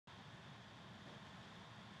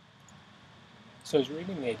So I was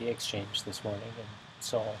reading the idea exchange this morning and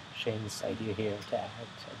saw Shane's idea here to add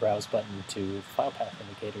a browse button to file path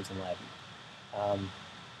indicators in LabVIEW.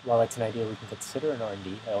 While that's an idea we can consider in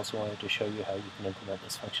R&D, I also wanted to show you how you can implement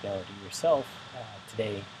this functionality yourself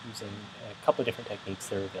today using a couple of different techniques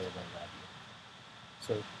that are available in LabVIEW.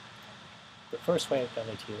 So the first way I've done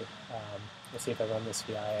it here, let's see if I run this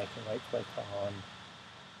VI, I can right-click on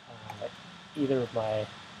either of my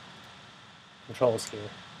controls here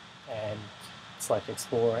and select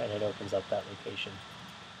Explore, and it opens up that location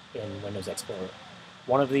in Windows Explorer.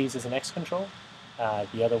 One of these is an X control,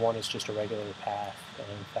 the other one is just a regular path, and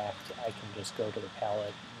in fact I can just go to the palette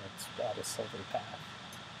and let's add a silver path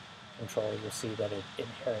control. You'll see that it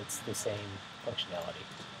inherits the same functionality.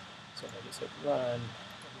 So if I just hit Run and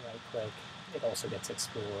right-click, it also gets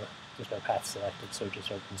Explore. There's no path selected, so it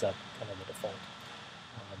just opens up kind of the default.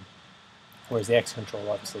 Whereas the X control,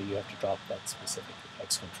 obviously, you have to drop that specific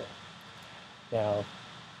X control. Now,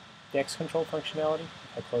 the X control functionality,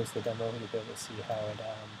 if I close the demo, you'll be able to see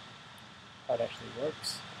how it actually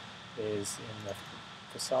works. Is in the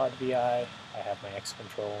facade VI, I have my X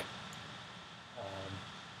control.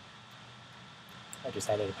 I just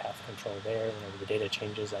added a path control there. Whenever the data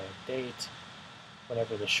changes, I update.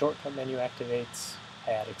 Whenever the shortcut menu activates,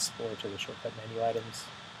 I add Explore to the shortcut menu items.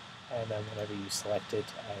 And then whenever you select it,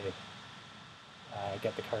 I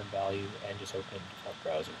get the current value and just open the default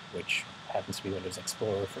browser, which happens to be Windows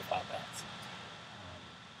Explorer for file paths.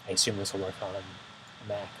 I assume this will work on a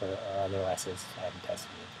Mac or other OSs. I haven't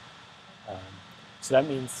tested it. So that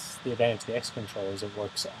means the advantage of the X control is it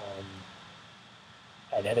works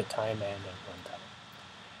at edit time and at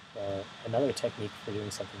runtime. Another technique for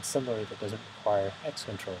doing something similar that doesn't require X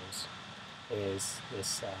controls is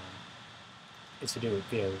this is to do it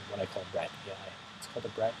via what I call brat VI. It's called a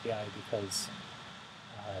brat VI because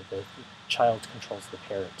the child controls the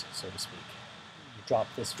parent, so to speak. You drop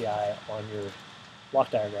this VI on your block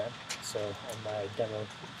diagram. So on my demo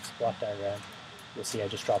block diagram, you'll see I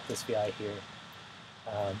just dropped this VI here.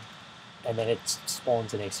 And then it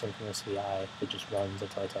spawns an asynchronous VI that just runs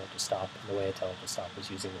until I tell it to stop. And the way I tell it to stop is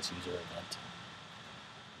using this user event.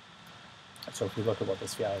 So if we look at what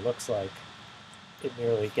this VI looks like, it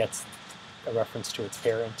merely gets a reference to its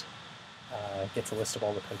parent, gets a list of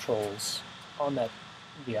all the controls on that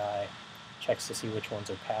VI, checks to see which ones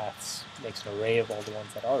are paths, makes an array of all the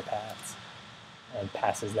ones that are paths, and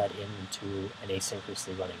passes that into an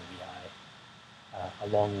asynchronously running VI,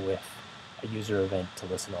 along with a user event to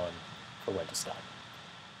listen on for when to stop.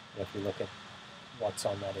 And if we look at what's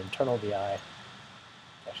on that internal VI,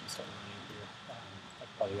 actually start running here.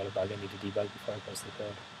 I've probably got a bug I need to debug before I post the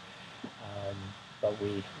code. But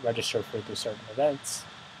we register for the certain events,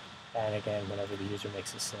 and again, whenever the user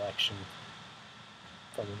makes a selection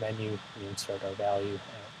from the menu, we insert our value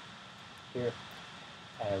here,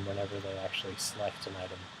 and whenever they actually select an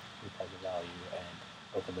item, we plug the value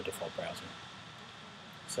and open the default browser.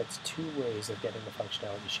 So that's two ways of getting the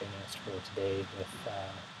functionality Shane asked for today with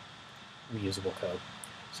reusable code.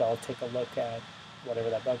 So I'll take a look at whatever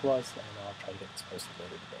that bug was, and I'll try to get this posted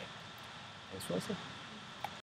later today. Thanks for listening.